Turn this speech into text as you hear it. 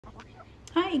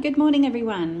Hi, good morning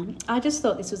everyone. I just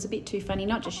thought this was a bit too funny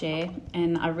not to share,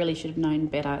 and I really should have known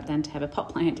better than to have a pot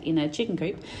plant in a chicken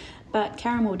coop, but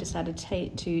Caramel decided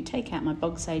to take out my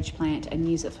bog sage plant and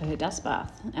use it for her dust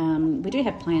bath. We do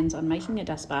have plans on making a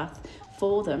dust bath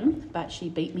for them, but she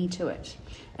beat me to it.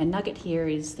 And Nugget here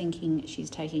is thinking she's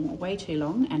taking way too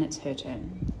long and it's her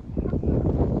turn.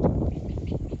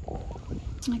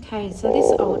 Okay, so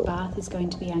this old bath is going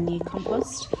to be our new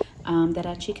compost that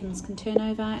our chickens can turn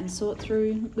over and sort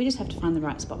through. We just have to find the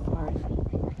right spot for it.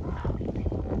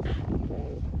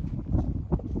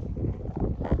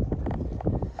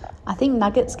 I think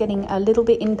Nugget's getting a little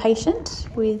bit impatient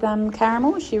with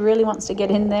Caramel. She really wants to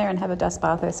get in there and have a dust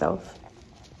bath herself.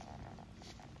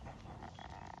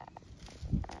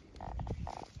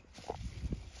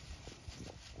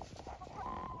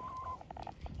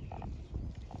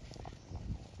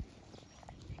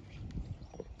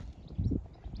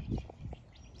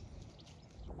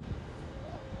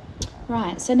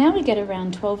 Right, so now we get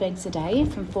around 12 eggs a day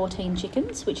from 14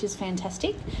 chickens, which is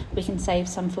fantastic. We can save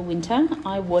some for winter.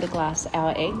 I water glass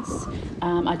our eggs.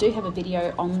 I do have a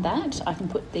video on that. I can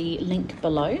put the link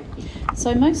below.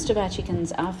 So most of our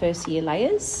chickens are first year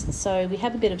layers, so we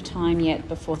have a bit of time yet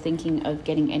before thinking of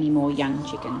getting any more young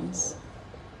chickens.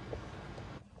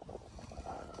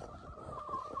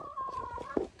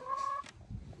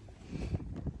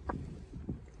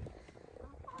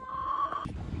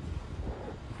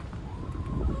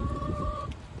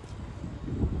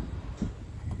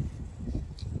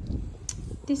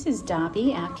 This is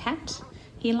Darby, our cat.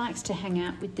 He likes to hang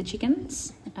out with the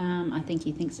chickens. I think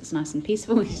he thinks it's nice and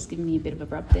peaceful. He's just giving me a bit of a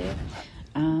rub there.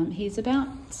 He's about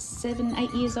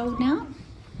 7-8 years old now.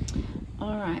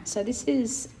 All right, so this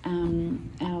is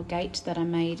our gate that I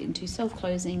made into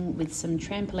self-closing with some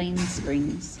trampoline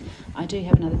springs. I do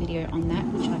have another video on that,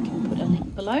 which I can put a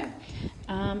link below.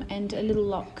 And a little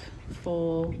lock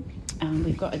for,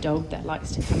 we've got a dog that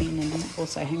likes to come in and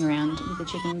also hang around with the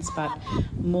chickens, but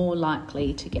more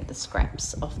likely to get the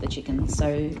scraps off the chickens.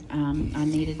 So I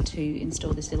needed to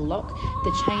install this little lock.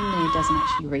 The chain there doesn't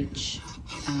actually reach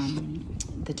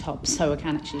the top, so I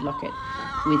can't actually lock it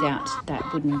without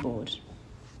that wooden board.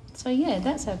 So yeah,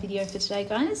 that's our video for today,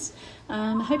 guys.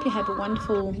 I hope you have a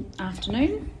wonderful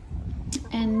afternoon,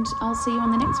 and I'll see you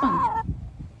on the next one.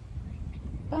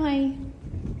 Bye.